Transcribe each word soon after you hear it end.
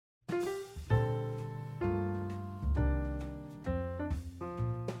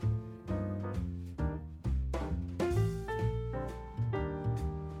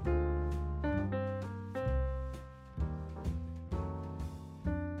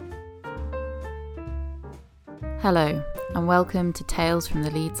Hello, and welcome to Tales from the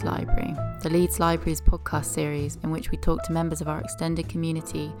Leeds Library, the Leeds Library's podcast series in which we talk to members of our extended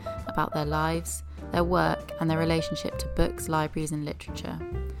community about their lives, their work, and their relationship to books, libraries, and literature.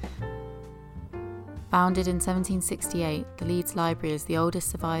 Founded in 1768, the Leeds Library is the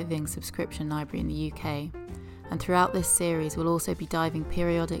oldest surviving subscription library in the UK, and throughout this series we'll also be diving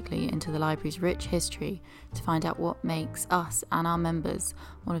periodically into the library's rich history to find out what makes us and our members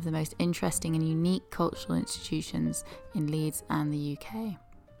one of the most interesting and unique cultural institutions in Leeds and the UK.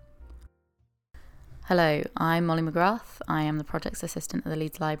 Hello, I'm Molly McGrath. I am the Projects Assistant at the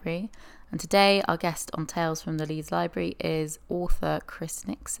Leeds Library, and today our guest on Tales from the Leeds Library is author Chris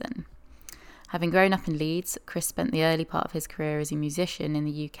Nixon. Having grown up in Leeds, Chris spent the early part of his career as a musician in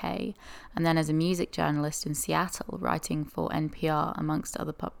the UK and then as a music journalist in Seattle, writing for NPR amongst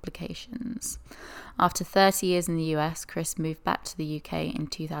other publications. After 30 years in the US, Chris moved back to the UK in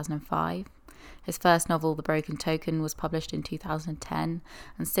 2005. His first novel, The Broken Token, was published in 2010,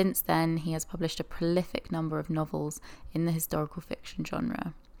 and since then he has published a prolific number of novels in the historical fiction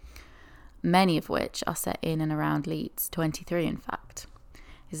genre, many of which are set in and around Leeds, 23 in fact.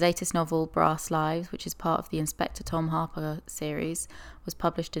 His latest novel, Brass Lives, which is part of the Inspector Tom Harper series, was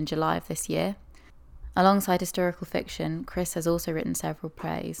published in July of this year. Alongside historical fiction, Chris has also written several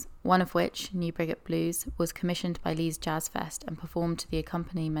plays, one of which, Newbrigate Blues, was commissioned by Leeds Jazz Fest and performed to the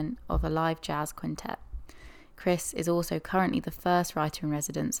accompaniment of a live jazz quintet. Chris is also currently the first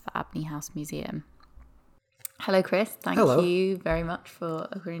writer-in-residence for Abney House Museum. Hello, Chris. Thank you very much for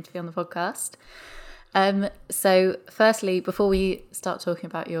agreeing to be on the podcast. So firstly, before we start talking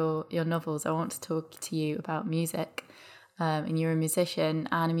about your novels, I want to talk to you about music. And you're a musician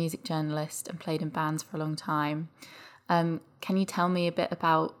and a music journalist and played in bands for a long time. Can you tell me a bit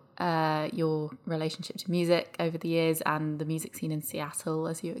about your relationship to music over the years and the music scene in Seattle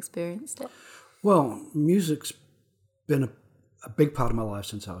as you experienced it? Well, music's been a big part of my life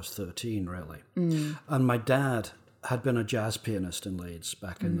since I was 13, really. And my dad had been a jazz pianist in Leeds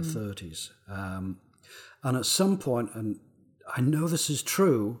back in the 30s. And at some point, and I know this is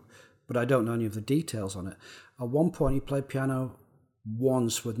true, but I don't know any of the details on it, at one point he played piano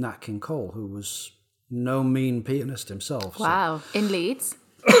once with Nat King Cole, who was no mean pianist himself. Wow, so. In Leeds?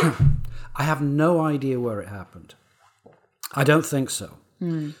 I have no idea where it happened. I don't think so.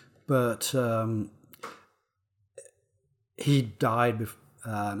 But he died,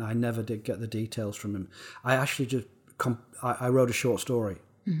 and I never did get the details from him. I actually I wrote a short story,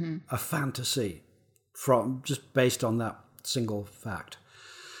 a fantasy, from just based on that single fact.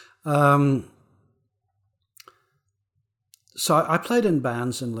 So I played in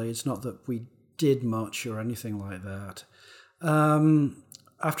bands in Leeds, not that we did much or anything like that.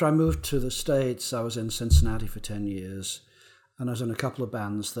 After I moved to the States, I was in Cincinnati for 10 years, and I was in a couple of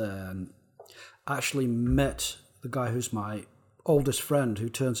bands there, and actually met the guy who's my oldest friend, who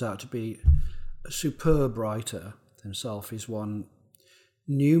turns out to be a superb writer himself. He's won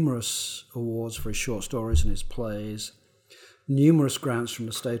numerous awards for his short stories and his plays, numerous grants from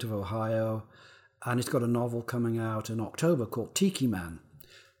the state of Ohio, and he's got a novel coming out in October called Tiki Man.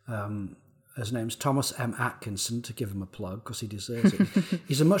 His name's Thomas M. Atkinson, to give him a plug, because he deserves it.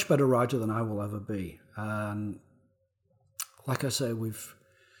 He's a much better writer than I will ever be. And like I say, we've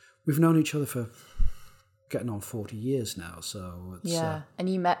known each other for getting on 40 years now, so it's... Yeah, and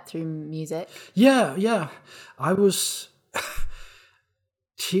you met through music? Yeah. I was...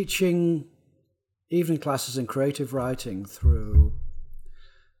 teaching evening classes in creative writing through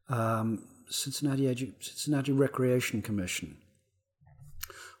Cincinnati Recreation Commission.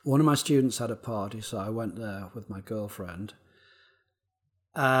 One of my students had a party, so I went there with my girlfriend,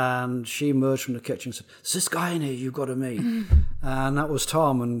 and she emerged from the kitchen and said, "There's this guy in here you've got to meet." And that was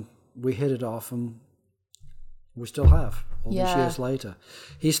Tom, and we hit it off, and we still have all these years later.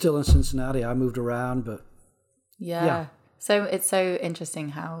 He's still in Cincinnati. I moved around, but yeah. So it's so interesting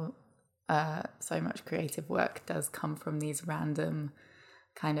how so much creative work does come from these random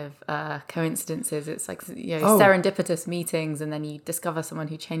kind of coincidences. It's like, serendipitous meetings, and then you discover someone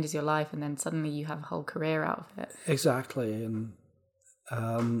who changes your life, and then suddenly you have a whole career out of it. Exactly. And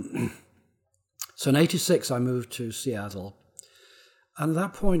so in 86, I moved to Seattle. And at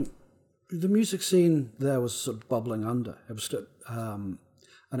that point, the music scene there was sort of bubbling under. It was, and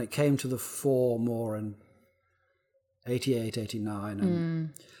it came to the fore more in 88, 89.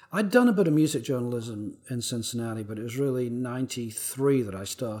 And I'd done a bit of music journalism in Cincinnati, but it was really 93 that I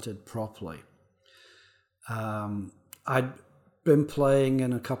started properly. I'd been playing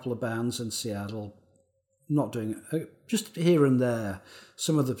in a couple of bands in Seattle, not doing just here and there,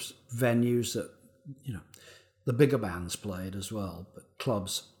 some of the venues that, the bigger bands played as well, but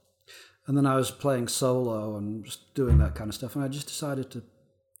clubs. And then I was playing solo and just doing that kind of stuff. And I just decided to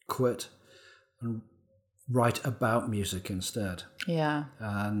quit and write about music instead. Yeah.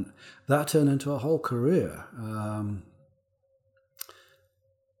 And that turned into a whole career.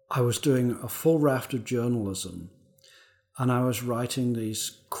 I was doing a full raft of journalism, and I was writing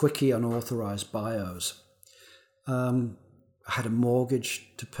these quickie unauthorized bios. I had a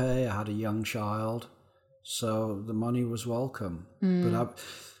mortgage to pay. I had a young child, so the money was welcome. But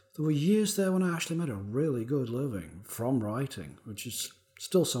there were years there when I actually made a really good living from writing, which is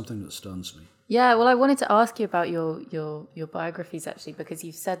still something that stuns me. Yeah, well, I wanted to ask you about your biographies actually, because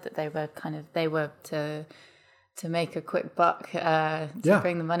you said that they were to make a quick buck, to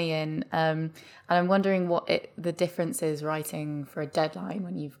bring the money in. And I'm wondering what the difference is writing for a deadline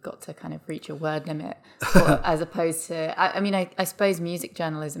when you've got to kind of reach a word limit, as opposed to, I suppose music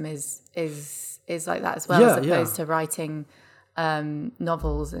journalism is like that as well, as opposed to writing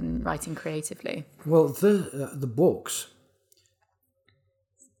novels and writing creatively. Well, the books,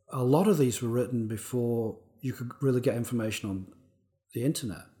 a lot of these were written before you could really get information on the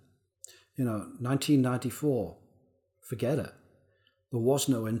internet. 1994, forget it. There was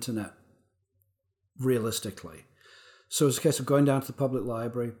no internet, realistically. So it was a case of going down to the public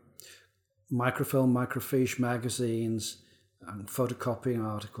library, microfilm, microfiche magazines, and photocopying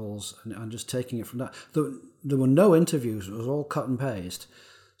articles, and just taking it from that. There were no interviews. It was all cut and paste.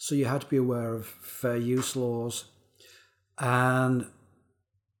 So you had to be aware of fair use laws. And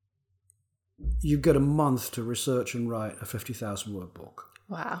you get a month to research and write a 50,000-word book.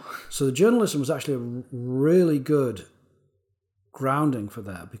 Wow. So the journalism was actually a really good grounding for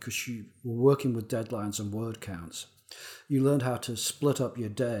that, because you were working with deadlines and word counts. You learned how to split up your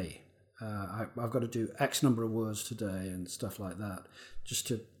day. I've got to do X number of words today and stuff like that, just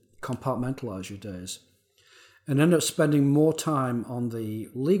to compartmentalize your days. And end up spending more time on the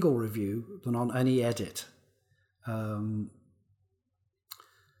legal review than on any edit.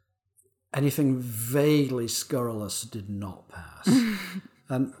 Anything vaguely scurrilous did not pass.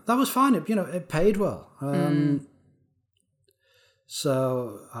 And that was fine. It paid well.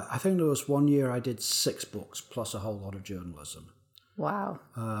 So I think there was one year I did 6 books plus a whole lot of journalism. Wow.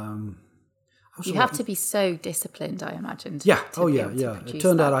 You have to be so disciplined, I imagine. To It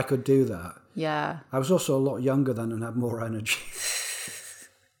turned out I could do that. Yeah. I was also a lot younger then and had more energy.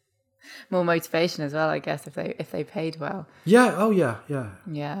 More motivation as well, I guess, if they paid well. Yeah. Oh, yeah.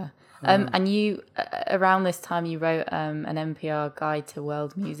 Yeah. And you, around this time, you wrote an NPR guide to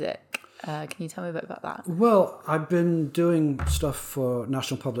world music. Can you tell me a bit about that? Well, I've been doing stuff for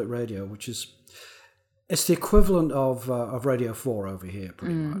National Public Radio, it's the equivalent of Radio 4 over here,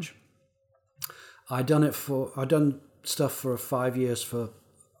 pretty much. I'd done stuff for 5 years for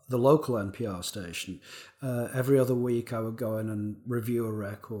the local NPR station. Every other week, I would go in and review a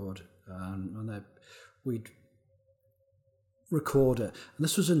record, and we'd record it. And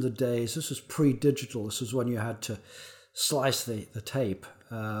this was in the days, this was pre-digital. This was when you had to slice the tape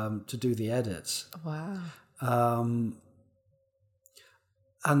to do the edits. Wow.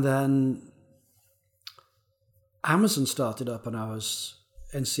 And then Amazon started up and I was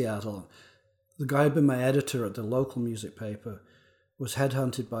in Seattle. The guy who'd been my editor at the local music paper was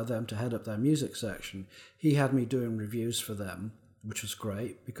headhunted by them to head up their music section. He had me doing reviews for them, which was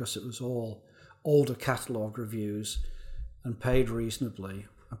great because it was all older catalogue reviews and paid reasonably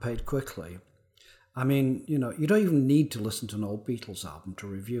and paid quickly. I mean, you don't even need to listen to an old Beatles album to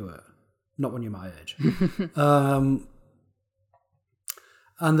review it. Not when you're my age.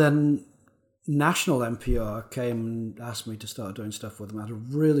 And then National NPR came and asked me to start doing stuff with them. I had a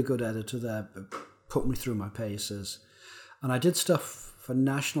really good editor there, put me through my paces. And I did stuff for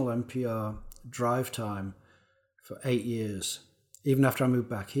National NPR drive time for 8 years. Even after I moved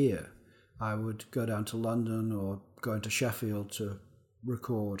back here, I would go down to London or go into Sheffield to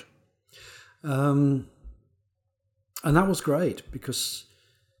record. And that was great because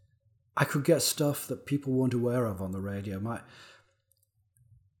I could get stuff that people weren't aware of on the radio.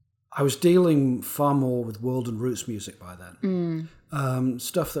 I was dealing far more with world and roots music by then,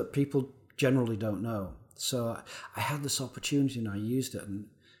 stuff that people generally don't know. So I had this opportunity and I used it, and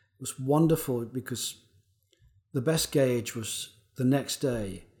it was wonderful because the best gauge was the next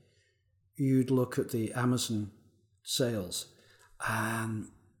day you'd look at the Amazon sales and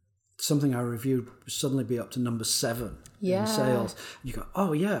something I reviewed would suddenly be up to number 7 in sales. You go,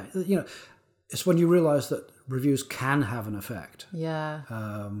 oh yeah, it's when you realize that reviews can have an effect. Yeah.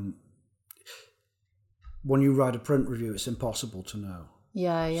 When you write a print review, it's impossible to know.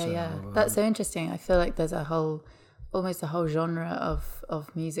 Yeah. That's so interesting. I feel like there's almost a whole genre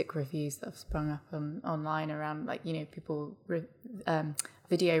of music reviews that have sprung up online around, like, people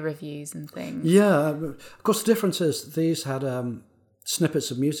video reviews and things. Yeah, of course, the difference is these had snippets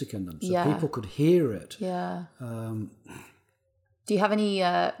of music in them, so people could hear it. Yeah. Do you have any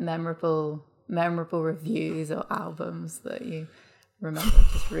memorable reviews or albums that you remember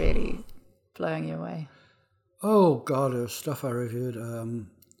just really blowing you away? Oh, God, there's stuff I reviewed.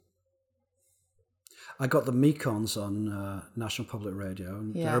 I got the Mekons on National Public Radio,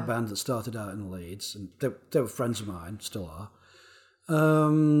 and they're a band that started out in Leeds, and they were friends of mine, still are.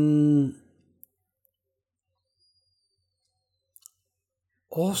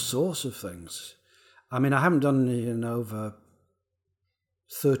 All sorts of things. I mean, I haven't done it in over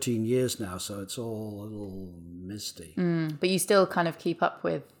 13 years now, so it's all a little misty. But you still kind of keep up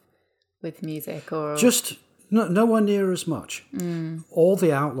with music, or just nowhere near as much. All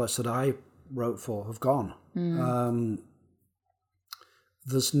the outlets that I wrote for have gone.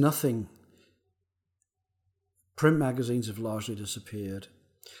 There's nothing. Print magazines have largely disappeared.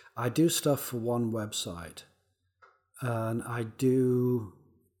 I do stuff for one website, and I do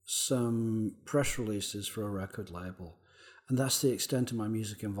some press releases for a record label, and that's the extent of my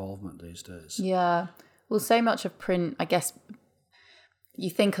music involvement these days. Yeah. Well, so much of print, I guess, you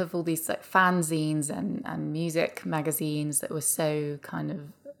think of all these like fanzines and music magazines that were so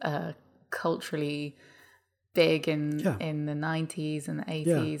kind of culturally big in the 90s and the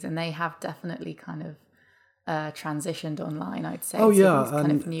 80s, and they have definitely kind of transitioned online, I'd say. Oh, to yeah. these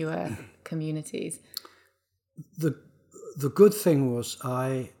kind of newer communities. The good thing was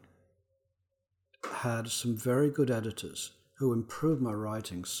I had some very good editors who improved my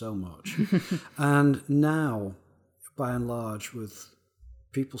writing so much. And now, by and large, with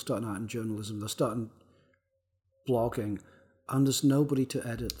people starting out in journalism, they're starting blogging, and there's nobody to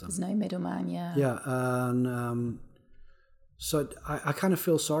edit them. There's no middleman, yeah. Yeah, and so I kind of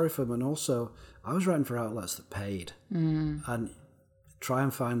feel sorry for them. And also, I was writing for outlets that paid. And try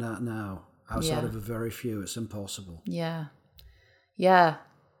and find that now. Outside of a very few, it's impossible. Yeah. Yeah.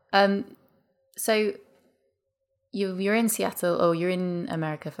 So you're in Seattle, or you're in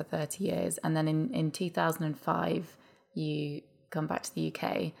America for 30 years, and then in 2005, you come back to the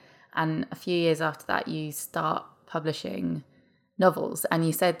UK. And a few years after that, you start publishing novels. And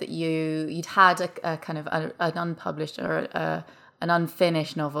you said that you'd had a kind of an unpublished or an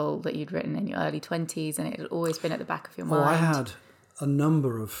unfinished novel that you'd written in your early 20s, and it had always been at the back of your mind. Well, I had a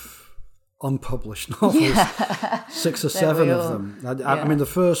number of unpublished novels, 6 or 7 of them. I mean, the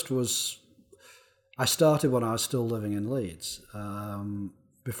first was, I started when I was still living in Leeds,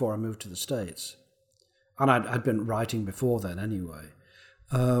 before I moved to the States. And I'd been writing before then anyway.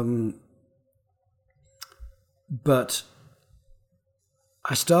 But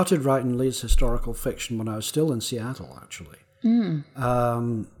I started writing Leeds historical fiction when I was still in Seattle, actually.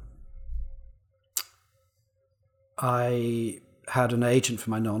 I had an agent for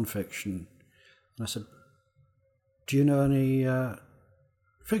my nonfiction, and I said, "Do you know any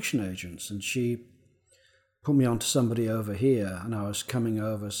fiction agents?" And she put me on to somebody over here, and I was coming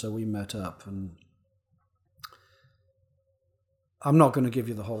over, so we met up. And I'm not going to give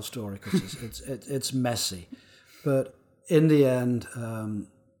you the whole story because it's messy, but in the end,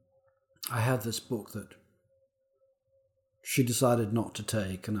 I had this book that she decided not to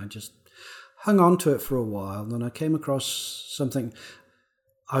take, and I just hung on to it for a while. And then I came across something.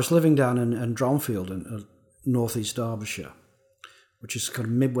 I was living down in Dronfield in northeast Derbyshire, which is kind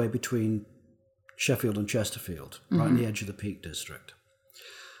of midway between Sheffield and Chesterfield, right on the edge of the Peak District.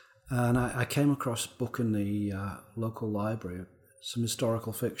 And I came across a book in the local library, some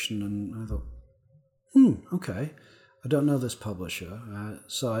historical fiction, and I thought, okay, I don't know this publisher.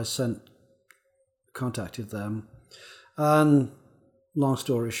 So I contacted them, and long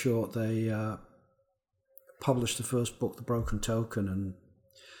story short, they published the first book, The Broken Token, and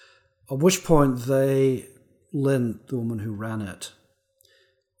at which point Lynn, the woman who ran it,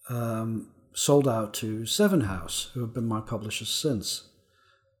 sold out to Seven House, who have been my publishers since.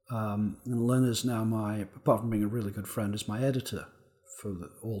 And Lynn is now apart from being a really good friend, is my editor for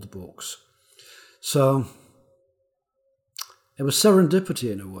all the books. So it was serendipity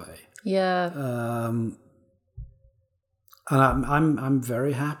in a way. Yeah. And I'm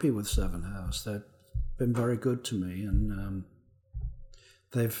very happy with Seven House. They've been very good to me, and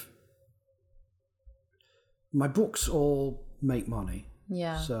my books all make money.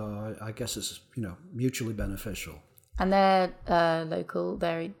 Yeah. So I guess it's mutually beneficial. And they're local.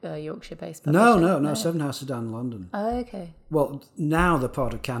 They're Yorkshire-based. No. Seven House is down in London. Oh, okay. Well, now they're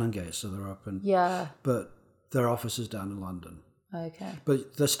part of Canongate, so they're up in. Yeah. But their office is down in London. Okay.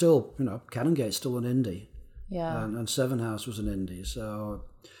 But they're still, Canongate's still an indie. Yeah. And Seven House was an indie, so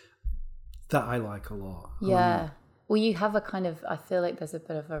that I like a lot. Yeah. Well, you have a kind of, I feel like there's a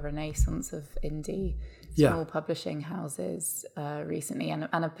bit of a renaissance of indie small publishing houses recently, and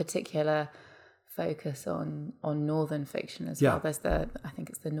a particular focus on northern fiction as well. There's I think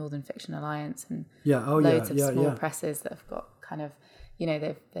it's the Northern Fiction Alliance, and loads of small presses that have got kind of,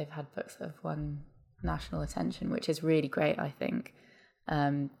 they've had books that have won national attention, which is really great, I think,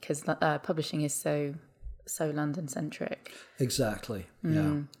 because publishing is so London centric. Exactly.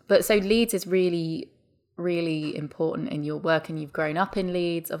 Yeah. But so Leeds is really, really important in your work, and you've grown up in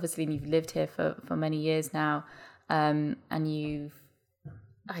Leeds, obviously, and you've lived here for many years now. And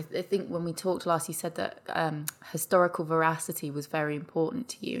I think when we talked last, you said that historical veracity was very important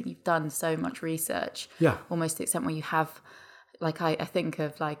to you, and you've done so much research, almost to the extent where you have, like, I think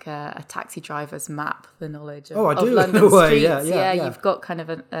of like a taxi driver's map, the knowledge of, of London streets. Yeah, you've got kind of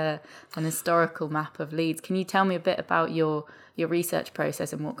an historical map of Leeds. Can you tell me a bit about your research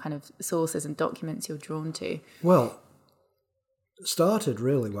process and what kind of sources and documents you're drawn to? Well, it started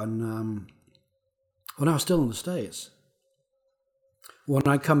really when I was still in the States. When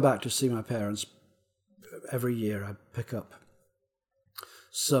I come back to see my parents every year, I pick up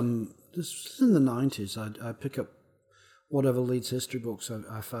this is in the 90s, I pick up whatever Leeds history books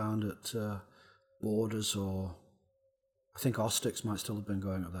I found at Borders, or I think Ostix might still have been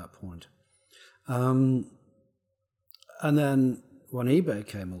going at that point. And then when eBay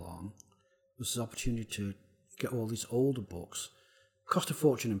came along, there was this opportunity to get all these older books. Cost a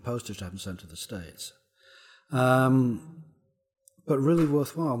fortune in postage to have them sent to the States. But really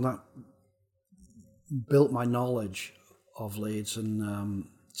worthwhile. And that built my knowledge of Leeds. And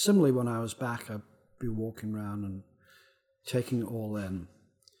similarly, when I was back, I'd be walking around and taking it all in.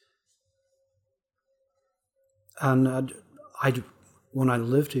 And when I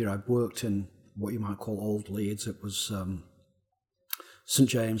lived here, I worked in what you might call Old Leeds. It was St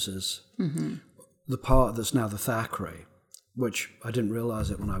James's, the part that's now the Thackeray, which I didn't realise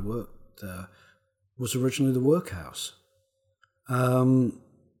it when I worked there, was originally the workhouse. So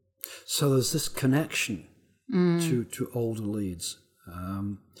there's this connection to older Leeds.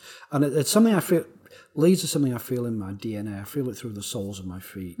 And it's something I feel, Leeds is something I feel in my DNA. I feel it through the soles of my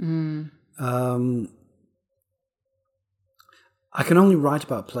feet. I can only write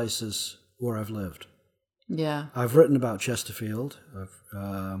about places where I've lived. Yeah. I've written about Chesterfield.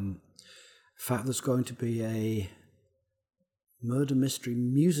 In fact, there's going to be a murder mystery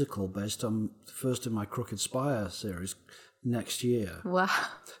musical based on the first of my Crooked Spire series next year. Wow.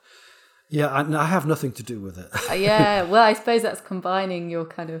 Yeah, I have nothing to do with it. Yeah, well, I suppose that's combining your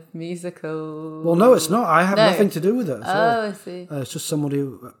kind of musical... Well, no, it's not. I have nothing to do with it. I see. It's just somebody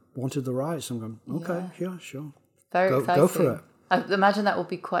who wanted the rights. I'm going, okay, yeah sure. Very exciting. Go for it. I imagine that will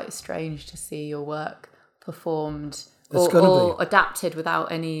be quite strange to see your work performed or adapted without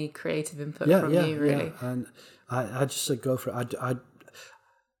any creative input from you, really. Yeah. And I just said go for it.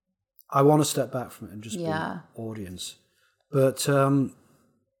 I want to step back from it and just be audience. But so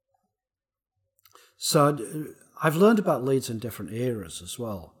I've learned about Leeds in different eras as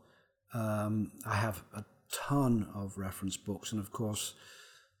well. I have a ton of reference books, and of course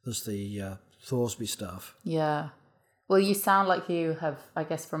there's the Thoresby stuff. Yeah. Well, you sound like you have, I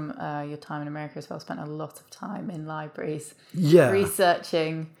guess, from your time in America as well, spent a lot of time in libraries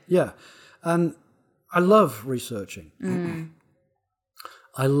researching. Yeah, and I love researching.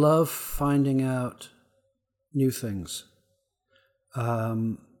 I love finding out new things.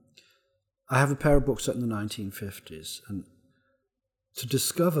 I have a pair of books set in the 1950s, and to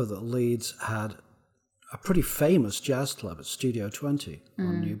discover that Leeds had a pretty famous jazz club at Studio 20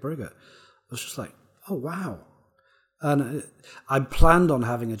 on New Briggate, I was just like, oh, wow. And I planned on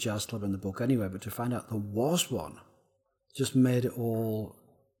having a jazz club in the book anyway, but to find out there was one just made it all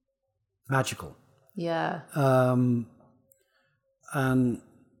magical. Yeah. And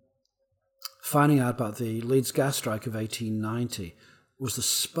finding out about the Leeds gas strike of 1890 was the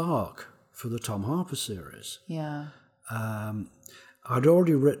spark for the Tom Harper series. Yeah. I'd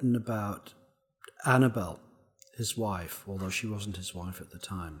already written about Annabel, his wife, although she wasn't his wife at the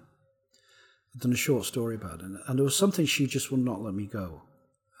time. I'd done a short story about it, and there was something she just would not let me go.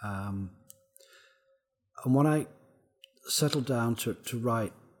 And when I settled down to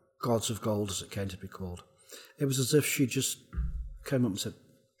write Gods of Gold, as it came to be called, it was as if she just came up and said,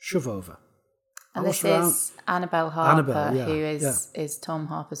 shove over. And this is Annabel Harper, who is Tom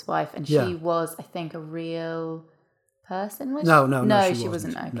Harper's wife, and she was, I think, a real person, was she? No, she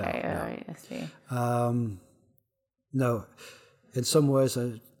wasn't. Okay, no. All right, I see. No, in some ways,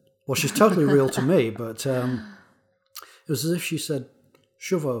 well, she's totally real to me, but it was as if she said,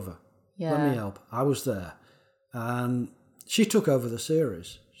 shove over, let me help. I was there. And she took over the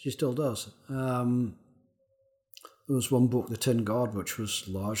series. She still does. There There was one book, The Tin God, which was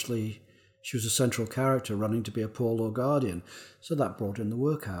largely, she was a central character running to be a poor law guardian. So that brought in the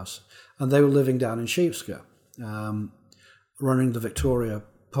workhouse. And they were living down in Sheepscot, running the Victoria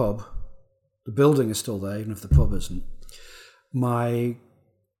pub. The building is still there, even if the pub isn't. My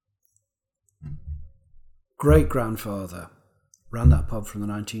great-grandfather ran that pub from the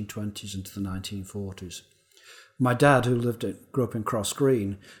 1920s into the 1940s. My dad, who grew up in Cross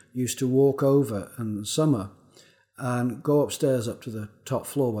Green, used to walk over in the summer and go upstairs up to the top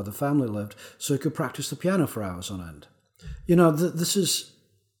floor where the family lived so he could practice the piano for hours on end. You know, these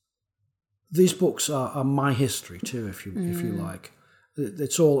books are my history too, if you like.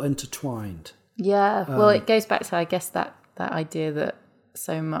 It's all intertwined. Yeah, well, it goes back to, I guess, that idea that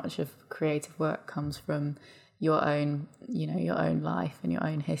so much of creative work comes from your own, your own life and your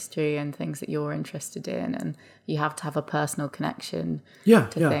own history and things that you're interested in, and you have to have a personal connection to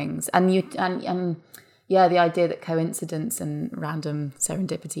things. And the idea that coincidence and random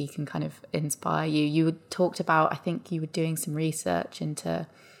serendipity can kind of inspire you. You talked about, I think you were doing some research into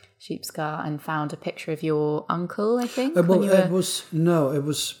Sheepscot and found a picture of your uncle, I think. I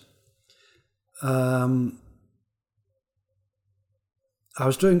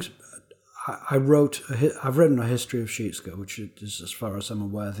I've written a history of Sheepscot, which is, as far as I'm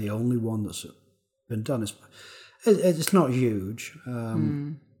aware, the only one that's been done. It's not huge,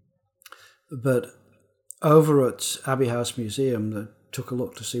 but over at Abbey House Museum, they took a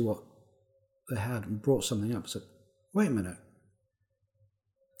look to see what they had and brought something up. Said, "Wait a minute,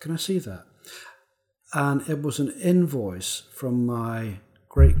 can I see that?" And it was an invoice from my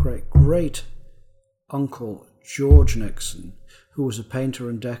great uncle George Nixon, who was a painter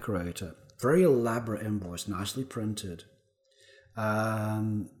and decorator. Very elaborate invoice, nicely printed.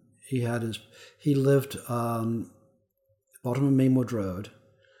 He lived on the bottom of Meanwood Road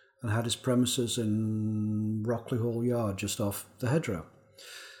and had his premises in Rockley Hall Yard, just off the hedgerow.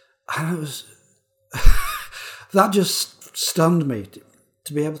 And that just stunned me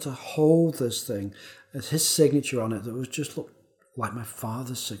to be able to hold this thing as his signature on it that was just looked like my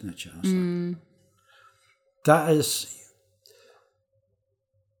father's signature. I was like, that is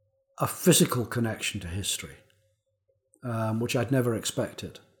a physical connection to history, which I'd never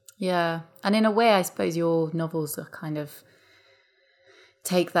expected. Yeah. And in a way, I suppose your novels are kind of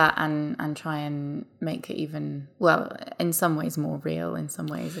take that and try and make it even, well, in some ways more real, in some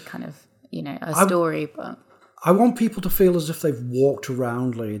ways a kind of, a story. But I want people to feel as if they've walked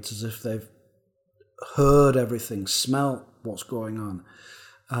around Leeds, as if they've heard everything, smelt what's going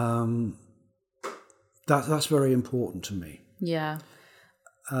on. That's very important to me. Yeah.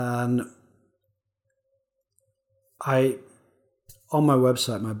 And on my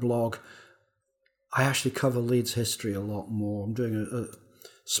website, my blog, I actually cover Leeds history a lot more. I'm doing a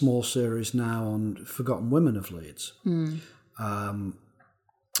small series now on forgotten women of Leeds. I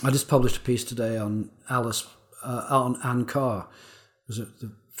just published a piece today on Anne Carr, who's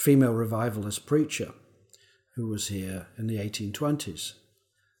the female revivalist preacher who was here in the 1820s.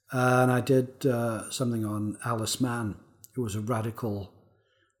 And I did something on Alice Mann, who was a radical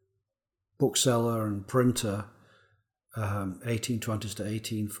bookseller and printer, 1820s to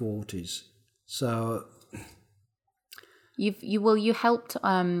 1840s. So you helped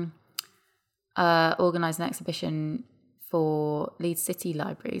organise an exhibition for Leeds City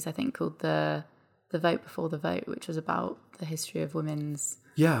Libraries, I think, called the Vote Before the Vote, which was about the history of women's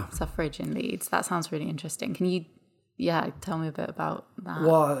suffrage in Leeds. That sounds really interesting. Can you tell me a bit about that?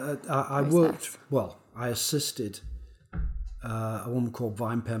 Well, I assisted a woman called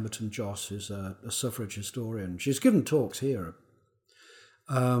Vine Pemberton Joss, who's a suffrage historian. She's given talks here.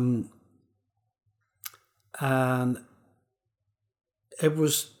 And it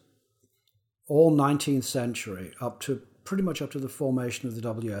was all 19th century, pretty much up to the formation of the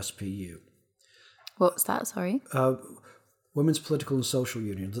WSPU. What's that, sorry? Women's Political and Social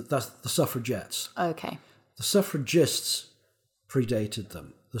Union. That's the suffragettes. Okay. The suffragists predated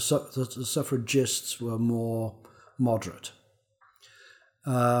them. The suffragists were more moderate.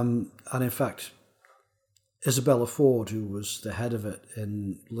 And in fact, Isabella Ford, who was the head of it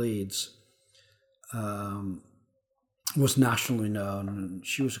in Leeds, was nationally known. And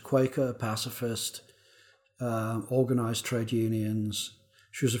she was a Quaker, a pacifist, organised trade unions.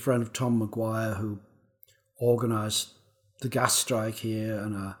 She was a friend of Tom Maguire, who organised the gas strike here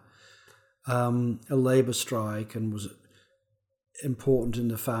and a labour strike, and was important in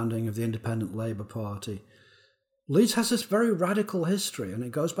the founding of the Independent Labour Party. Leeds has this very radical history, and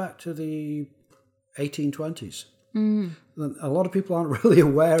it goes back to the 1820s. A lot of people aren't really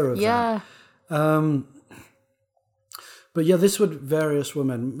aware of that. But this were various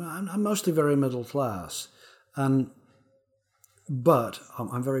women, mostly very middle class. And But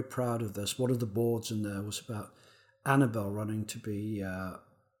I'm very proud of this. One of the boards in there was about Annabelle running to be a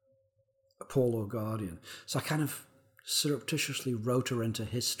Paulo Guardian. So I kind of surreptitiously wrote her into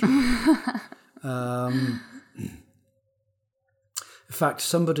history. In fact,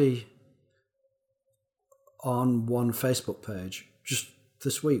 somebody on one Facebook page just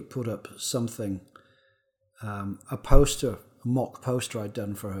this week put up something, a poster, a mock poster I'd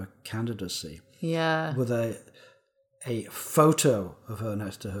done for her candidacy. Yeah. With a photo of her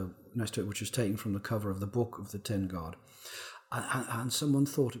next to it, which was taken from the cover of the book of the Tin God. And someone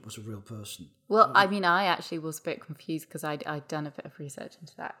thought it was a real person. Well, I mean, I actually was a bit confused because I'd done a bit of research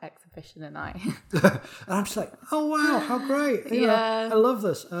into that exhibition, and and I'm just like, oh wow, how great! You know, I love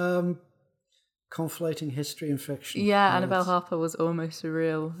this. Conflating history and fiction. Yeah, Annabelle Harper was almost a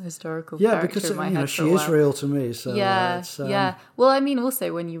real historical character because in my head she is real to me. So yeah. Well, I mean,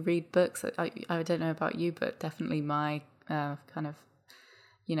 also when you read books, I don't know about you, but definitely my kind of,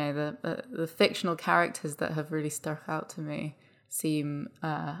 the fictional characters that have really stuck out to me seem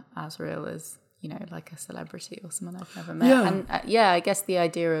as real as, like a celebrity or someone I've never met. Yeah. And I guess the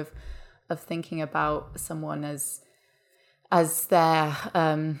idea of thinking about someone as their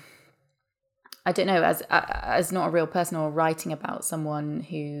I don't know, as not a real person, or writing about someone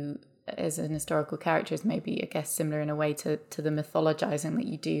who is an historical character is maybe, I guess, similar in a way to the mythologizing that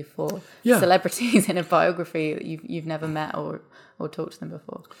you do for celebrities in a biography that you've never met or talked to them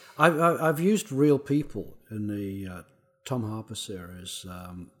before. I've used real people in the Tom Harper series.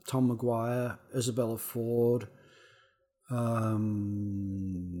 Tom Maguire, Isabella Ford, one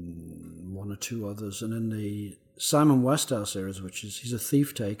or two others, and in the Simon Westhouse series, he's a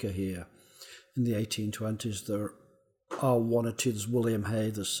thief taker here. In the 1820s, there are one or two. There's William Hay,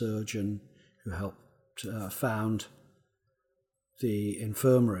 the surgeon who helped found the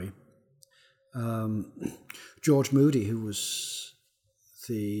infirmary. George Moody, who was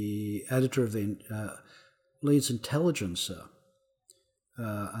the editor of the Leeds Intelligencer,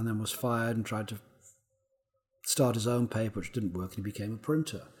 and then was fired and tried to start his own paper, which didn't work, and he became a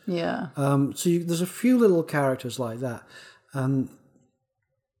printer. Yeah. There's a few little characters like that.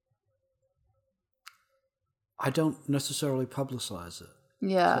 I don't necessarily publicize it.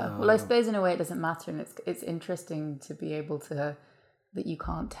 Yeah. So, well, I suppose in a way it doesn't matter, and it's interesting to be able to that you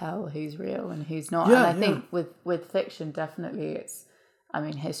can't tell who's real and who's not. Yeah, and I think with fiction, definitely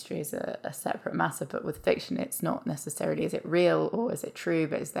history is a separate matter, but with fiction, it's not necessarily is it real or is it true,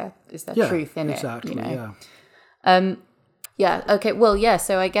 but is there truth in exactly, it? Yeah. Okay. Well, yeah.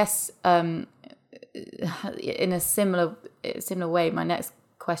 So I guess in a similar way, my next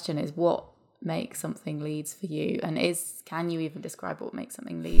question is what makes something Leeds for you, and can you even describe what makes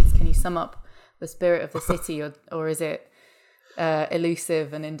something Leeds? Can you sum up the spirit of the city, or is it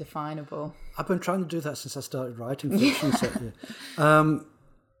elusive and indefinable? I've been trying to do that since I started writing fiction. We're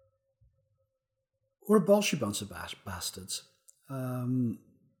a bolshy bunch of bastards,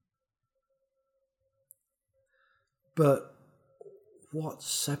 but what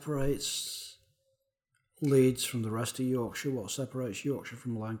separates Leeds from the rest of Yorkshire? What separates Yorkshire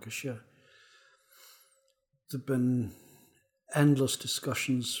from Lancashire? There've been endless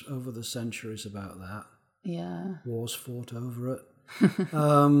discussions over the centuries about that. Yeah. Wars fought over it.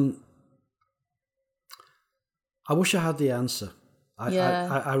 I wish I had the answer.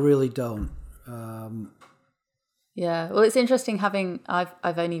 I really don't. Yeah. Well, it's interesting I've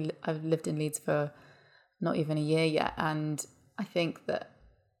lived in Leeds for not even a year yet, and I think that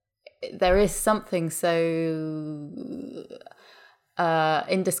there is something so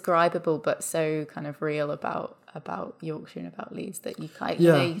indescribable but so kind of real about Yorkshire and about Leeds that you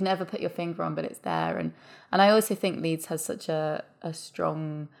can never put your finger on, but it's there. And I also think Leeds has such a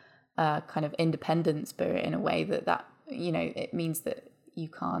strong kind of independent spirit in a way that it means that you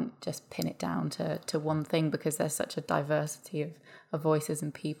can't just pin it down to one thing, because there's such a diversity of voices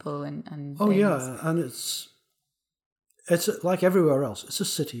and people and things. Yeah, and it's like everywhere else. It's a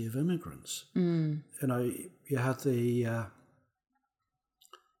city of immigrants. You had the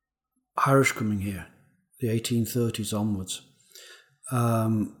Irish coming here, the 1830s onwards.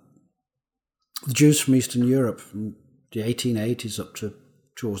 The Jews from Eastern Europe from the 1880s up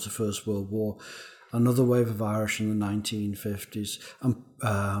towards the First World War. Another wave of Irish in the 1950s.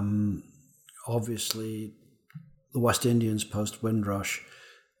 Obviously, the West Indians post-Windrush,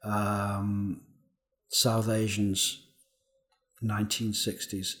 South Asians,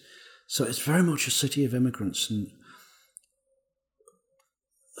 1960s. So it's very much a city of immigrants. And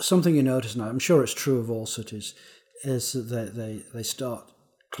something you notice, and I'm sure it's true of all cities, is that they start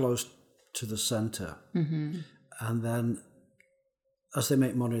close to the centre, and then as they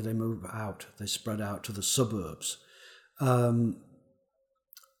make money, they move out. They spread out to the suburbs. And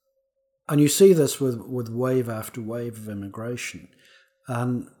you see this with wave after wave of immigration.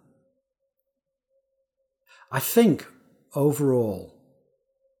 And I think overall,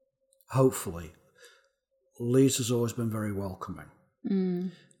 hopefully, Leeds has always been very welcoming.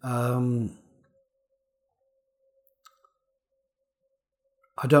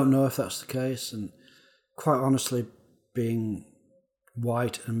 I don't know if that's the case, and quite honestly, being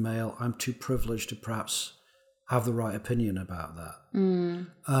white and male, I'm too privileged to perhaps have the right opinion about that.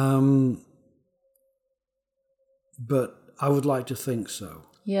 But I would like to think so.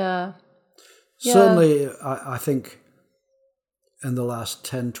 Yeah. Certainly, I think in the last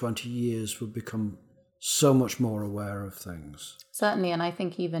 10, 20 years, we've become so much more aware of things. Certainly, and I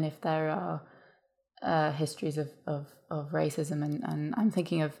think even if there are histories of racism, and I'm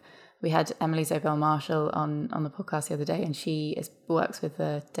thinking of, we had Emily Zobel Marshall on the podcast the other day, and she works with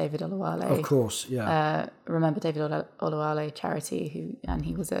the David Oluwale. Of course, yeah. Remember David Oluwale charity,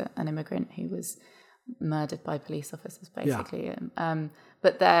 he was an immigrant who was murdered by police officers, basically. Yeah.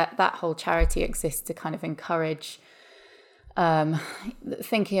 But that whole charity exists to kind of encourage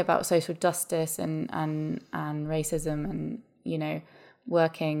thinking about social justice and racism, and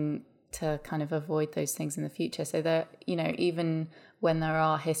working to kind of avoid those things in the future. So that even when there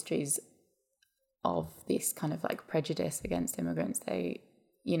are histories of this kind of like prejudice against immigrants, they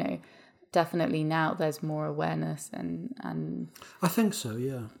definitely now there's more awareness and I think so,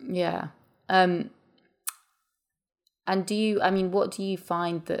 yeah. Yeah. And what do you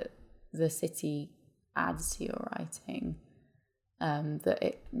find that the city adds to your writing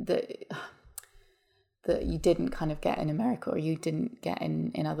that you didn't kind of get in America, or you didn't get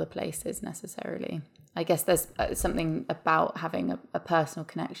in other places necessarily? I guess there's something about having a personal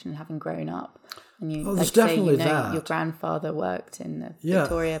connection, having grown up, and there's definitely that. Your grandfather worked in the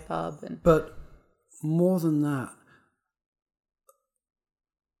Victoria pub, but more than that,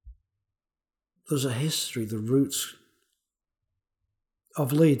 there's a history. The roots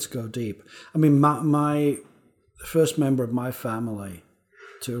of Leeds go deep. I mean, my first member of my family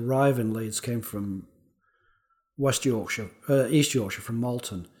to arrive in Leeds came from East Yorkshire, from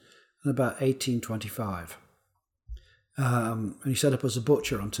Malton, in about 1825. And he set up as a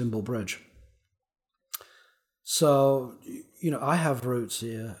butcher on Timble Bridge. So, I have roots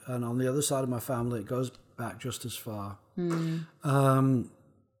here, and on the other side of my family, it goes back just as far.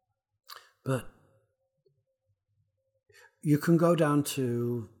 But you can go down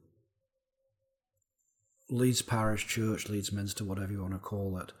to Leeds Parish Church, Leeds Minster, whatever you want to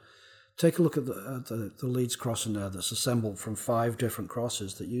call it. Take a look at the Leeds crossing there that's assembled from 5 different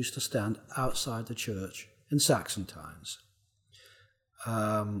crosses that used to stand outside the church in Saxon times.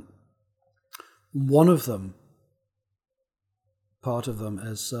 One of them, part of them,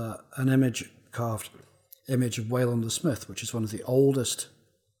 is an carved image of Wayland the Smith, which is one of the oldest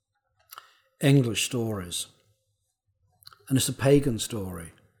English stories. And it's a pagan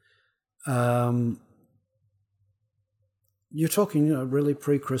story. You're talking, really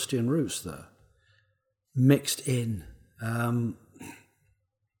pre-Christian roots there, mixed in. And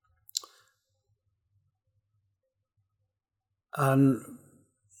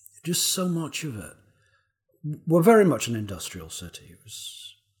just so much of it. We're very much an industrial city. It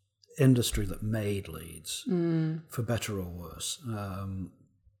was industry that made Leeds, for better or worse.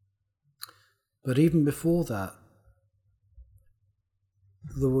 But even before that,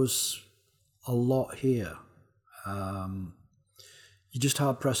 there was a lot here. You're just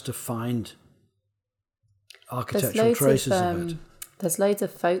hard-pressed to find architectural traces of it. There's loads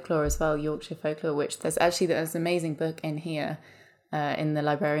of folklore as well, Yorkshire folklore, which there's an amazing book in here, in the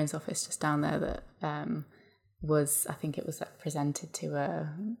librarian's office just down there that I think it was like presented to a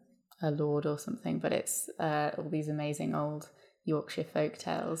lord or something, but it's all these amazing old Yorkshire folk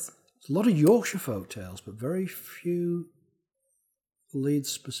tales. A lot of Yorkshire folk tales, but very few Leeds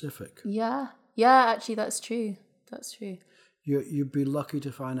specific. Yeah, actually that's true. You'd be lucky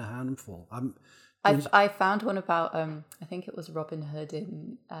to find a handful. I found one about I think it was Robin Hood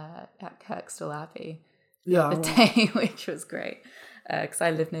at Kirkstall Abbey the other day, which was great because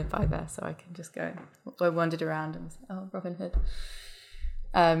I live nearby there, so I can just go. I wandered around and was like, oh, Robin Hood.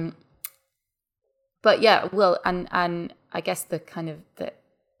 But yeah, well, and I guess the kind of the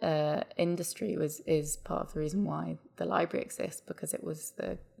industry is part of the reason why the library exists, because it was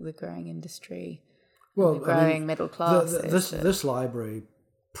the growing industry. Well, the growing middle class. This library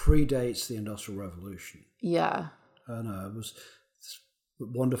predates the Industrial Revolution. Yeah. And it was a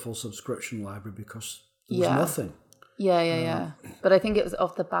wonderful subscription library because there was nothing. Yeah. But I think it was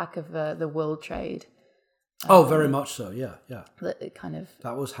off the back of the world trade. Very much so, yeah. That it kind of...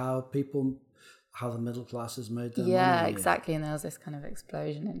 That was how people... how the middle classes made their Yeah, money. exactly. And there was this kind of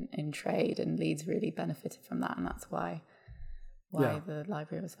explosion in trade, and Leeds really benefited from that, and that's why the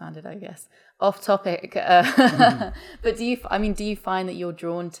library was founded, I guess. Off topic, but do you find that you're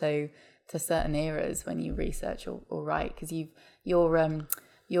drawn to certain eras when you research or write? Because your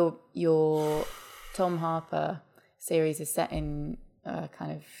Tom Harper series is set in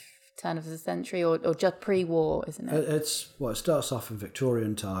kind of turn of the century or just pre-war, isn't it? It starts off in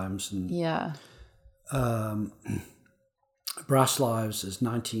Victorian times, and Brass Lives is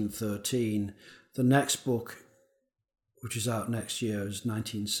 1913. The next book, which is out next year, is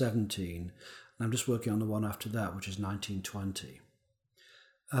 1917. And I'm just working on the one after that, which is 1920.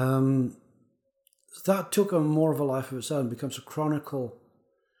 That took on more of a life of its own, becomes a chronicle,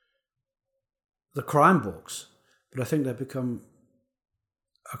 the crime books, but I think they become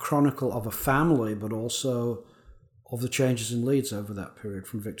a chronicle of a family, but also of the changes in Leeds over that period,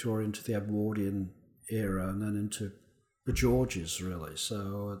 from Victorian to the Edwardian era, and then into the Georges, really.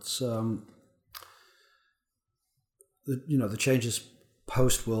 So it's the changes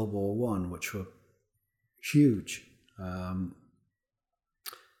post World War One, which were huge. It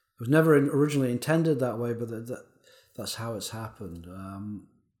was never originally intended that way, but that's how it's happened.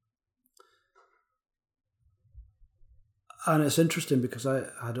 And it's interesting because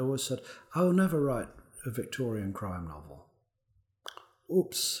I'd always said, I will never write a Victorian crime novel.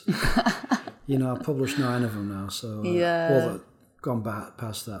 Oops. I've published 9 of them now, so gone back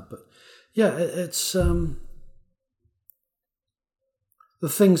past that. But yeah, it's the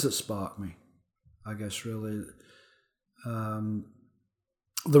things that spark me, I guess, really.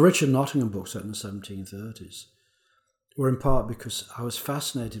 The Richard Nottingham books set in the 1730s were in part because I was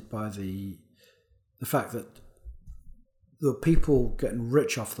fascinated by the fact that there were people getting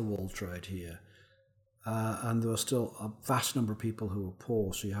rich off the wool trade here, and there were still a vast number of people who were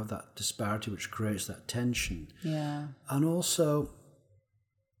poor, so you have that disparity which creates that tension. Yeah. And also,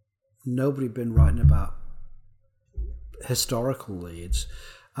 nobody had been writing about historical Leeds,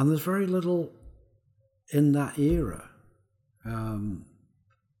 and there's very little in that era. And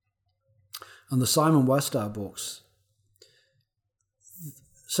the Simon Westow books,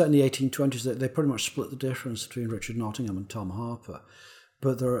 set in the 1820s, they pretty much split the difference between Richard Nottingham and Tom Harper,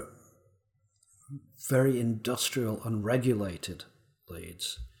 but they're very industrial, unregulated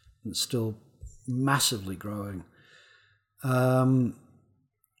Leeds, and still massively growing. But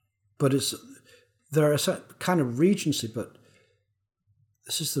they're a kind of regency, but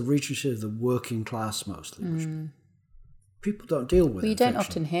this is the regency of the working class mostly, which people don't deal with. Well, you don't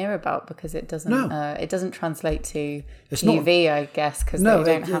often hear about because it doesn't. It doesn't translate to TV, I guess, because they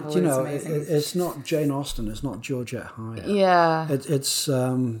don't have all these amazing. It's not Jane Austen. It's not Georgette Heyer. Yeah. It's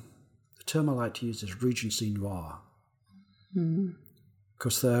the term I like to use is Regency noir,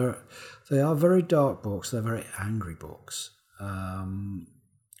 because they are very dark books. They're very angry books,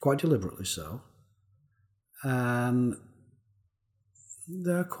 quite deliberately so, and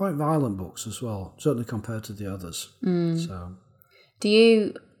they're quite violent books as well, certainly compared to the others. So, do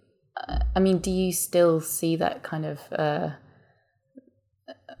you still see that kind of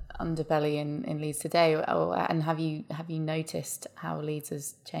underbelly in Leeds today, and have you noticed how Leeds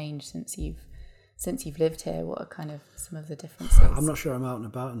has changed since you've lived here? What are kind of some of the differences? I'm not sure I'm out and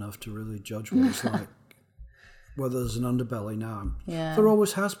about enough to really judge what it's like. Whether there's an underbelly now, there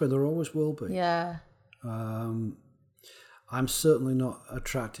always has been, there always will be. Yeah. I'm certainly not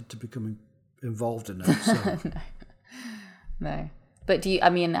attracted to becoming involved in it. So. No. But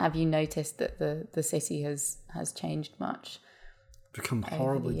have you noticed that the city has changed much? Become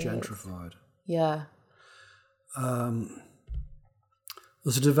horribly gentrified. Yeah.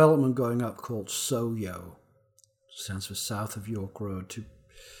 There's a development going up called Soyo, stands for South of York Road, 2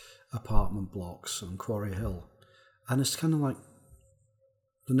 apartment blocks on Quarry Hill. And it's kind of like,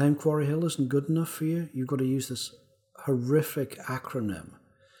 the name Quarry Hill isn't good enough for you. You've got to use this horrific acronym.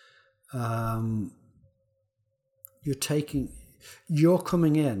 You're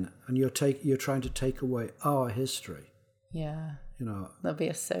coming in and you're trying to take away our history. Yeah. There'll be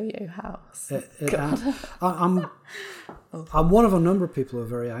a Soyo house. I'm one of a number of people who are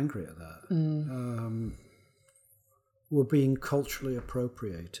very angry at that. We're being culturally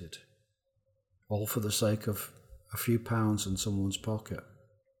appropriated, all for the sake of a few pounds in someone's pocket.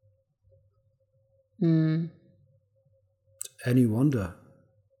 Any wonder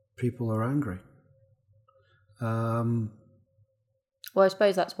people are angry. Well, I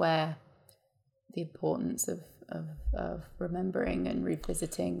suppose that's where the importance of remembering and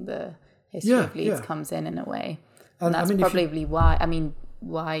revisiting the history of Leeds comes in a way. And that's probably why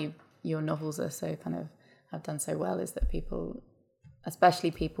your novels are so kind of have done so well, is that people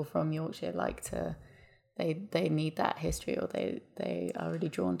especially people from Yorkshire like to, they need that history, or they are really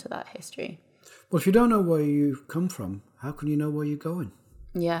drawn to that history. Well, if you don't know where you've come from, how can you know where you're going?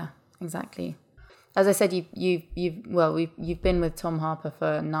 Yeah, exactly. As I said, you've been with Tom Harper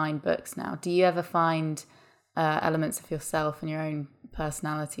for 9 books now. Do you ever find elements of yourself and your own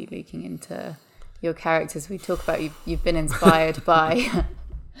personality leaking into your characters? We talk about you've been inspired by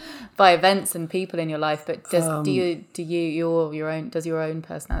events and people in your life, but does your own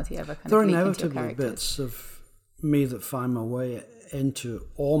personality ever kind there of are leak into your inevitably characters? bits of me that find my way into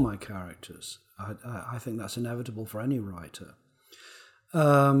all my characters. I think that's inevitable for any writer.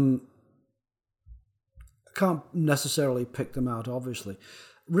 I can't necessarily pick them out, obviously.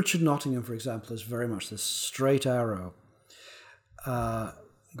 Richard Nottingham, for example, is very much this straight arrow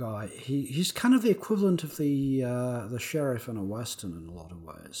guy. He's kind of the equivalent of the sheriff in a Western in a lot of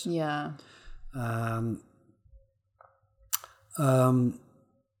ways. Yeah.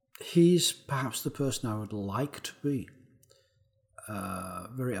 He's perhaps the person I would like to be.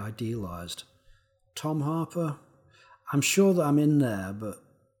 Very idealized. Tom Harper, I'm sure that I'm in there, but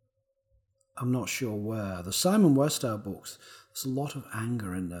I'm not sure where. The Simon Westhow books, there's a lot of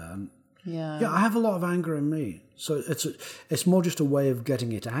anger in there. And yeah, I have a lot of anger in me. So it's more just a way of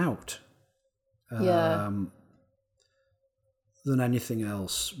getting it out than anything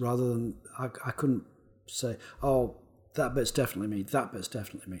else. Rather than, I couldn't say, oh, that bit's definitely me, that bit's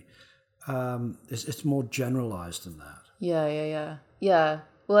definitely me. It's more generalized than that. Yeah.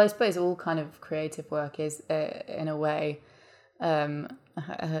 Well, I suppose all kind of creative work is, in a way, a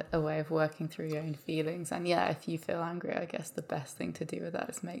way of working through your own feelings. And yeah, if you feel angry, I guess the best thing to do with that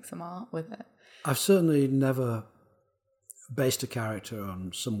is make some art with it. I've certainly never based a character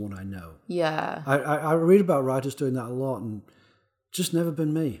on someone I know. Yeah. I read about writers doing that a lot, and just never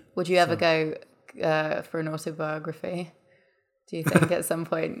been me. Would you ever go for an autobiography? Do you think at some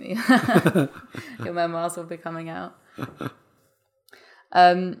point your memoirs will be coming out?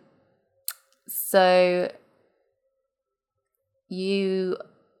 So you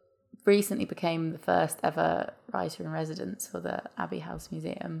recently became the first ever writer in residence for the Abbey House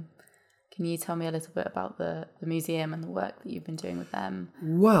Museum. Can you tell me a little bit about the museum and the work that you've been doing with them?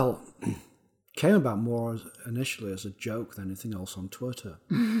 Well, came about more initially as a joke than anything else on Twitter.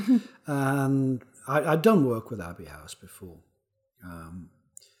 And I'd done work with Abbey House before.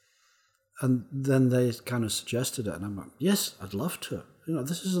 And then they kind of suggested it, and I'm like, yes, I'd love to.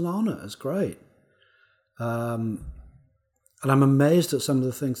 This is an honor. It's great. And I'm amazed at some of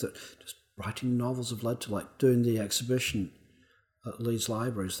the things that just writing novels have led to, like doing the exhibition at Leeds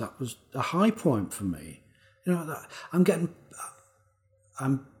Libraries. That was a high point for me. I'm getting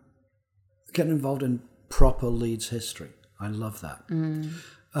involved in proper Leeds history. I love that.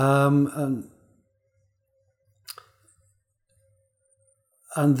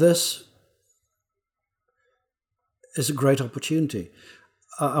 And this is a great opportunity.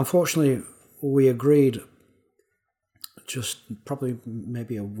 Unfortunately, we agreed just probably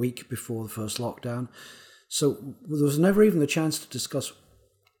maybe a week before the first lockdown. So there was never even the chance to discuss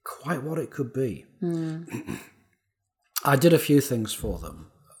quite what it could be. I did a few things for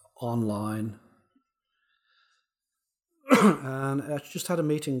them online. And I just had a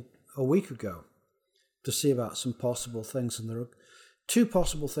meeting a week ago to see about some possible things. And there are 2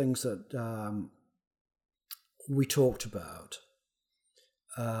 possible things that we talked about.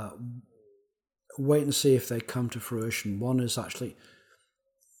 Wait and see if they come to fruition. One is actually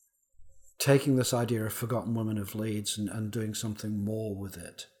taking this idea of Forgotten Women of Leeds and doing something more with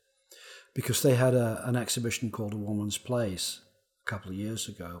it. Because they had an exhibition called A Woman's Place a couple of years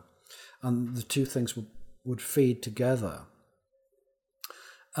ago. And the 2 things would feed together.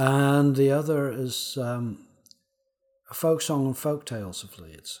 And the other is a folk song and folk tales of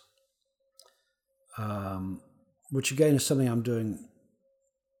Leeds. Which again is something I'm doing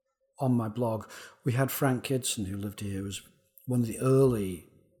on my blog. We had Frank Kidson, who lived here, who was one of the early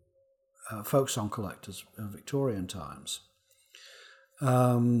folk song collectors of Victorian times.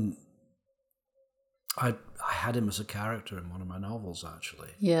 I had him as a character in one of my novels,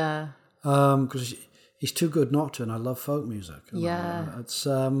 actually. Yeah. Because he's too good not to, and I love folk music. Yeah. It's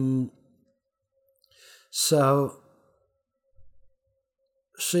so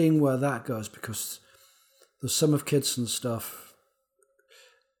seeing where that goes, because there's some of Kidson's stuff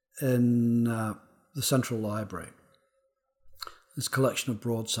in the Central Library. This collection of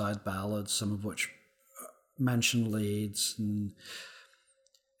broadside ballads, some of which mention Leeds. And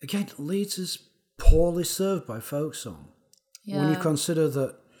again, Leeds is poorly served by folk song. Yeah. When you consider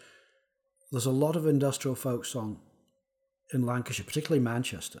that there's a lot of industrial folk song in Lancashire, particularly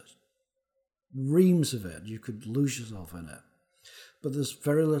Manchester. Reams of it. You could lose yourself in it. but there's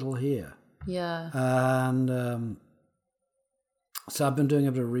very little here. Yeah. And so I've been doing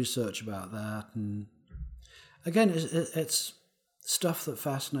a bit of research about that. And again, it's stuff that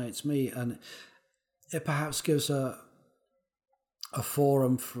fascinates me, and it perhaps gives a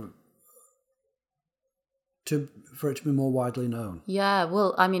forum for it to be more widely known. Yeah,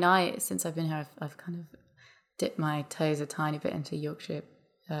 well, I mean, since I've been here, I've kind of dipped my toes a tiny bit into Yorkshire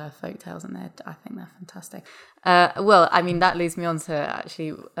folk tales, and I think they're fantastic. Well, I mean, that leads me on to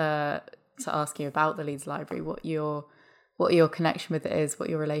actually to ask you about the Leeds Library, what your connection with it is, what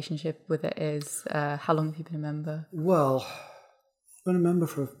your relationship with it is. How long have you been a member? Well, I've been a member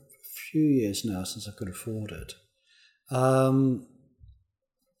for a few years now, since I could afford it.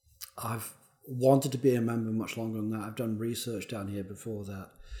 I've wanted to be a member much longer than that. I've done research down here before that.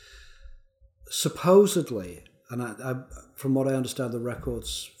 Supposedly, and I from what I understand, the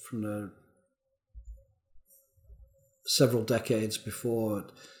records from the several decades before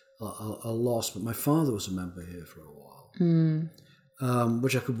are lost, but my father was a member here for a while,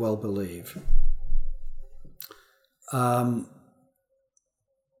 which I could well believe.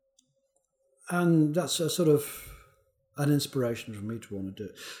 And that's a sort of an inspiration for me to want to do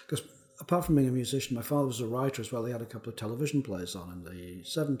it. Because apart from being a musician, my father was a writer as well. He had a couple of television plays on in the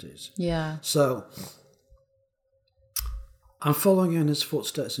 70s. Yeah. So I'm following in his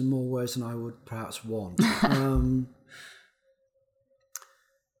footsteps in more ways than I would perhaps want.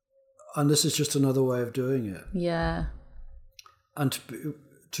 And this is just another way of doing it. Yeah. And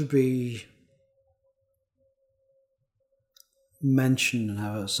to be mentioned and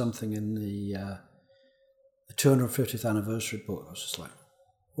have something in the 250th anniversary book, I was just like,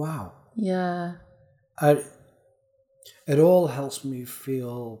 wow. Yeah. It all helps me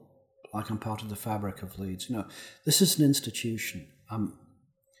feel like I'm part of the fabric of Leeds. You know, this is an institution. I'm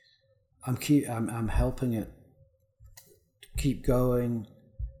helping it keep going,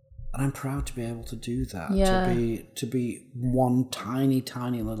 and I'm proud to be able to do that. Yeah. To be one tiny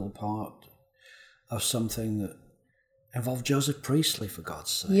little part of something that involved Joseph Priestley, for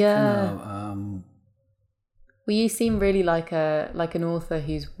God's sake. Yeah. You know, well, you seem really like an author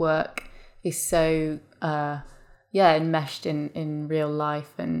whose work is so enmeshed in real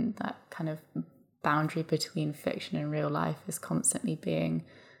life, and that kind of boundary between fiction and real life is constantly being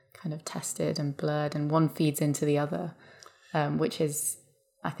kind of tested and blurred, and one feeds into the other, which is,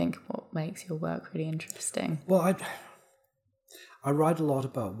 I think, what makes your work really interesting. Well, I write a lot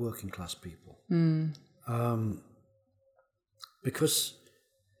about working class people. Because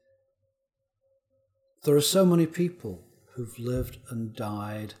there are so many people who've lived and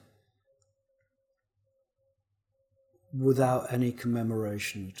died without any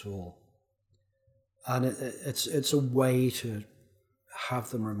commemoration at all. And it's a way to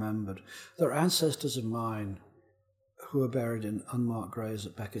have them remembered. There are ancestors of mine who are buried in unmarked graves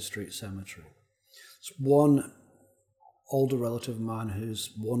at Beckett Street Cemetery. There's one older relative of mine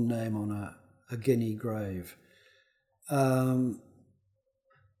who's one name on a Guinea grave. So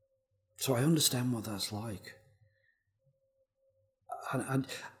I understand what that's like. And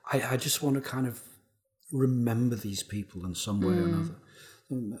I just want to kind of remember these people in some way or another.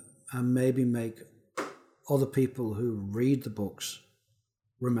 And maybe make other people who read the books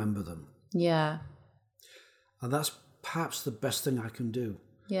remember them. Yeah. And that's perhaps the best thing I can do.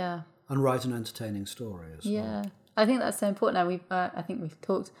 Yeah. And write an entertaining story as well. Yeah. I think that's so important. And I think we've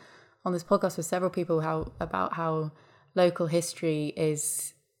talked on this podcast with several people about how local history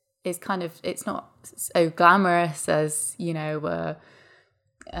is kind of, it's not so glamorous as, you know,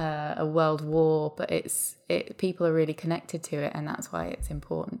 a world war, but people are really connected to it, and that's why it's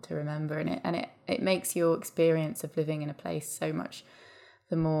important to remember. And it makes your experience of living in a place so much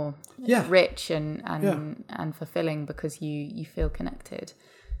the more rich and fulfilling, because you feel connected.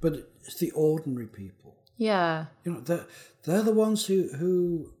 But it's the ordinary people. Yeah. You know, they're the ones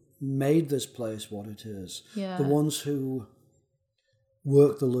who made this place what it is. Yeah. The ones who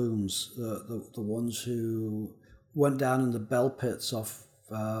worked the looms, the ones who went down in the bell pits off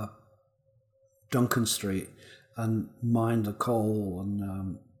Duncan Street and mined the coal,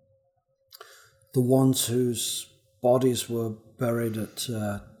 and the ones whose bodies were buried in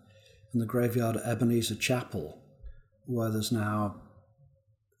the graveyard at Ebenezer Chapel, where there's now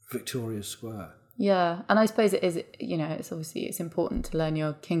Victoria Square. Yeah, and I suppose it is, you know, it's important to learn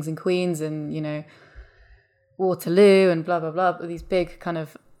your kings and queens and, you know, Waterloo and blah, blah, blah, these big kind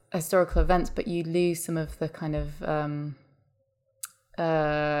of historical events, but you lose some of the kind of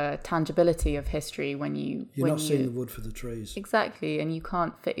tangibility of history when you're not seeing the wood for the trees. Exactly, and you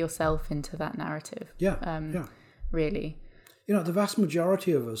can't fit yourself into that narrative. Yeah. Really. You know, the vast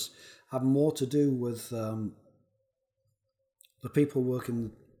majority of us have more to do with the people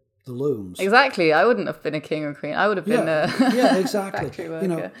working the looms. Exactly. I wouldn't have been a king or queen. I would have been a exactly. factory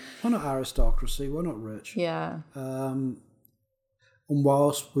worker. We're not aristocracy. We're not rich. Yeah. And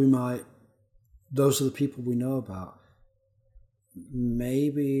whilst those are the people we know about.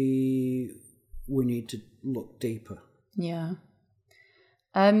 Maybe we need to look deeper. Yeah.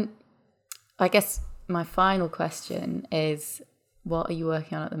 I guess my final question is, what are you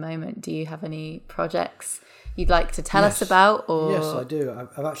working on at the moment? Do you have any projects you'd like to tell us about? Or yes, I do.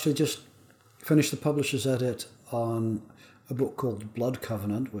 I've actually just finished the publisher's edit on a book called Blood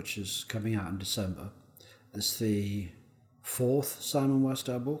Covenant, which is coming out in December. It's the 4th Simon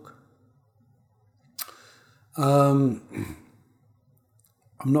Westhow book. I'm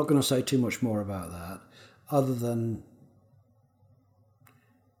not going to say too much more about that, other than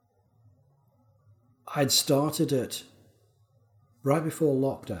I'd started it right before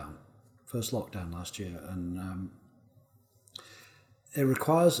lockdown, first lockdown last year, and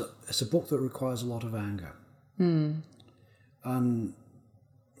it's a book that requires a lot of anger. And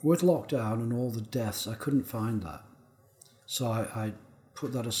with lockdown and all the deaths, I couldn't find that. So I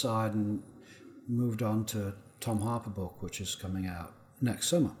put that aside and moved on to a Tom Harper book, which is coming out next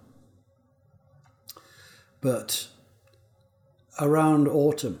summer. But around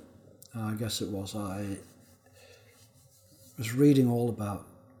autumn, I guess it was, I was reading all about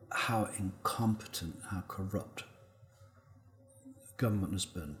how incompetent, how corrupt government has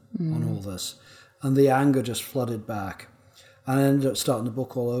been on all this. And the anger just flooded back. And I ended up starting the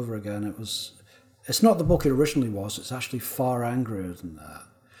book all over again. It's not the book it originally was, it's actually far angrier than that.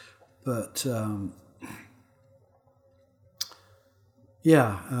 But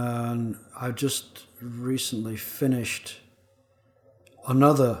and I just recently finished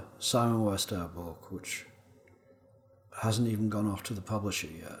another Simon Westhow book, which hasn't even gone off to the publisher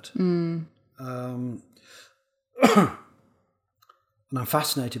yet. And I'm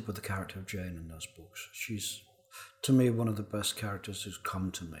fascinated with the character of Jane in those books. She's, to me, one of the best characters who's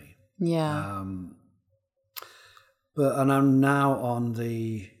come to me. Yeah. And I'm now on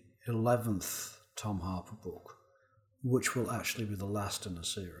the 11th Tom Harper book, which will actually be the last in the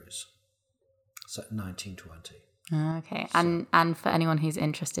series. Set in 1920. Okay. So. And for anyone who's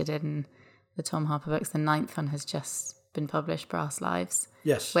interested in the Tom Harper books, the 9th one has just been published, Brass Lives.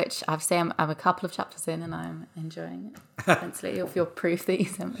 Yes. Which I've say I'm a couple of chapters in and I'm enjoying it immensely. If you're proof that you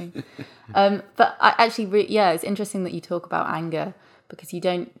sent me. But I actually, it's interesting that you talk about anger, because you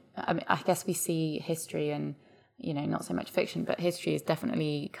don't, I guess we see history and, not so much fiction, but history is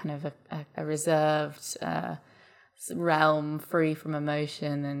definitely kind of a reserved realm, free from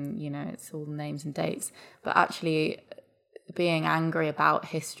emotion, and, it's all names and dates. But actually being angry about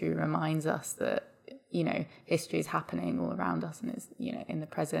history reminds us that, history is happening all around us and it's, in the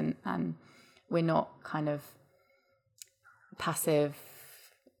present, and we're not kind of passive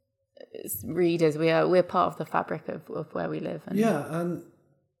readers. We're part of the fabric of where we live. And and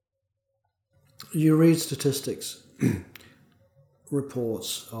you read statistics,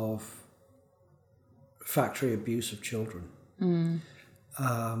 reports of factory abuse of children.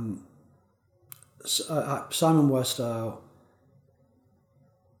 Simon Westhow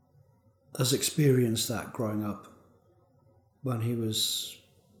has experienced that growing up when he was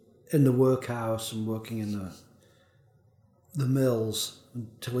in the workhouse and working in the mills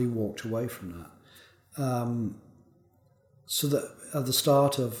until he walked away from that. So that at the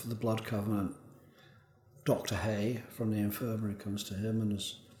start of the Blood Covenant, Dr. Hay from the infirmary comes to him and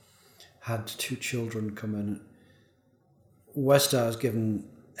has had 2 children come in. Westhow has given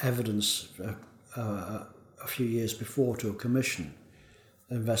evidence a few years before to a commission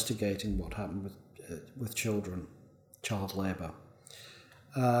investigating what happened with children, child labour.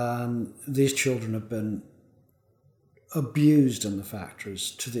 And these children have been abused in the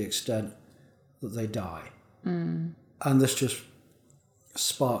factories to the extent that they die. And this just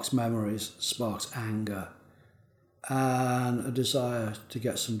sparks memories, sparks anger, and a desire to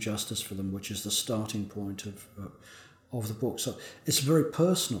get some justice for them, which is the starting point of the book. So it's very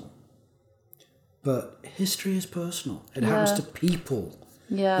personal, but history is personal. It happens to people.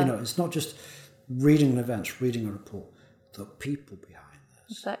 Yeah. It's not just reading an event, reading a report, the people behind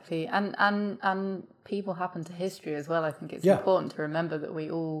this. Exactly. And people happen to history as well. I think it's important to remember that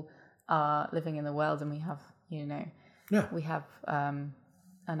we all are living in the world and we have, we have an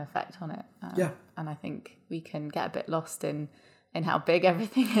effect on it. And I think we can get a bit lost in how big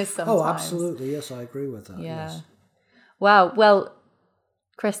everything is sometimes. Oh, absolutely. Yes, I agree with that. Yeah. Yes. Wow. Well,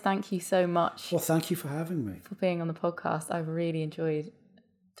 Chris, thank you so much. Well, thank you for having me. For being on the podcast. I've really enjoyed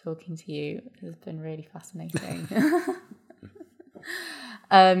talking to you. It's been really fascinating.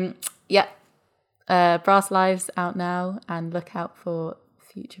 Brass Lives out now, and look out for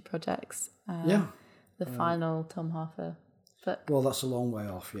future projects. The final Tom Harfer book. Well, that's a long way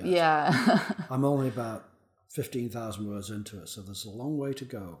off yet. Yeah. I'm only about 15,000 words into it, so there's a long way to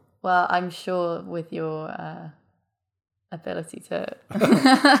go. Well, I'm sure with your ability to...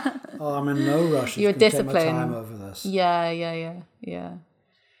 I'm in no rush. Your discipline. Take my time over this. Yeah.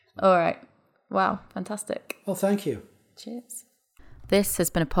 All right. Wow, fantastic. Well, thank you. Cheers. This has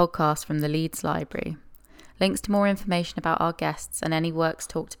been a podcast from the Leeds Library. Links to more information about our guests and any works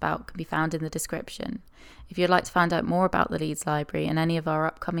talked about can be found in the description. If you'd like to find out more about the Leeds Library and any of our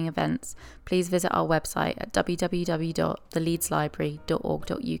upcoming events, please visit our website at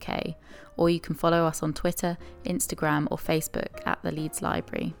www.theleedslibrary.org.uk, or you can follow us on Twitter, Instagram or Facebook at the Leeds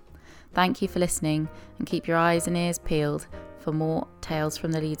Library. Thank you for listening, and keep your eyes and ears peeled for more tales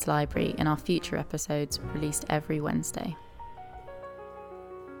from the Leeds Library in our future episodes released every Wednesday.